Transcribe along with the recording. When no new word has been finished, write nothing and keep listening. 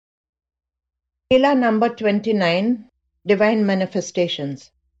Leela number 29, Divine Manifestations.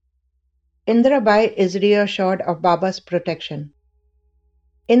 Indirabai is reassured of Baba's protection.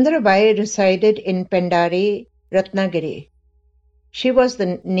 Indirabai resided in Pendari, Ratnagiri. She was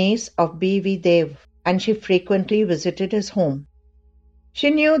the niece of B.V. Dev and she frequently visited his home. She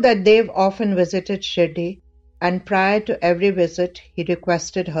knew that Dev often visited Shirdi, and prior to every visit he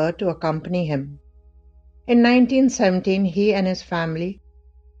requested her to accompany him. In 1917, he and his family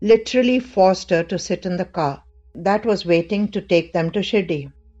literally forced her to sit in the car that was waiting to take them to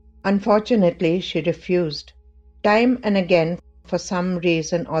Shirdi. Unfortunately, she refused, time and again for some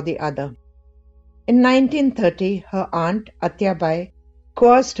reason or the other. In 1930, her aunt, Atyabai,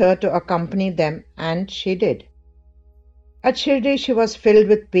 coerced her to accompany them, and she did. At Shirdi, she was filled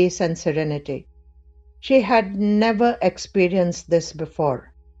with peace and serenity. She had never experienced this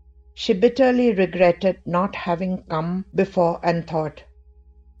before. She bitterly regretted not having come before and thought,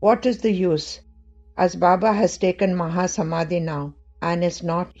 what is the use, as Baba has taken Mahasamadhi now and is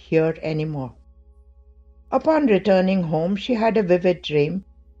not here anymore. Upon returning home, she had a vivid dream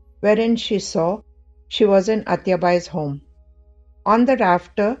wherein she saw she was in Atyabai's home. On the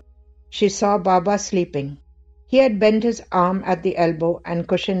rafter, she saw Baba sleeping. He had bent his arm at the elbow and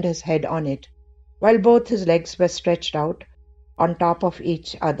cushioned his head on it, while both his legs were stretched out on top of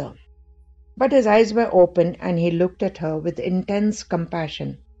each other. But his eyes were open and he looked at her with intense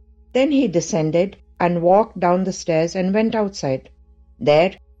compassion. Then he descended and walked down the stairs and went outside.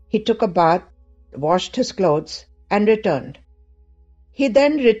 There, he took a bath, washed his clothes, and returned. He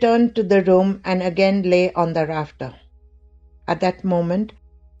then returned to the room and again lay on the rafter. At that moment,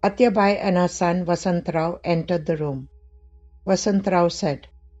 Atyabai and her son Vasantrao entered the room. Vasantrao said,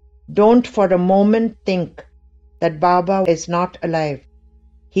 "Don't for a moment think that Baba is not alive.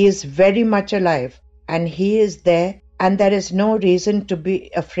 He is very much alive, and he is there, and there is no reason to be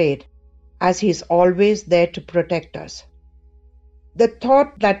afraid, as he is always there to protect us." The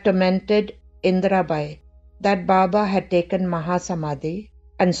thought that tormented Indirabai, that Baba had taken Mahasamadhi,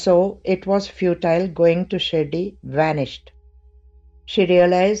 and so it was futile going to Shirdi, vanished. She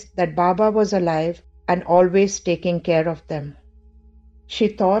realized that Baba was alive and always taking care of them. She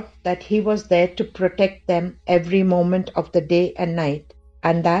thought that he was there to protect them every moment of the day and night,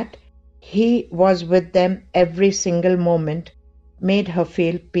 and that he was with them every single moment made her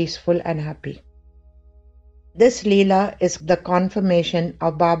feel peaceful and happy. This Leela is the confirmation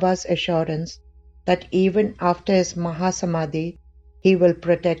of Baba's assurance that even after his Mahasamadhi, he will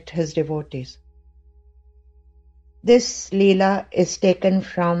protect his devotees. This Leela is taken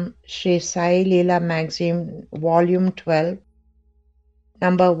from Sri Sai Leela magazine, volume 12,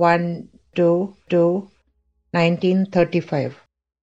 number 122, 1935.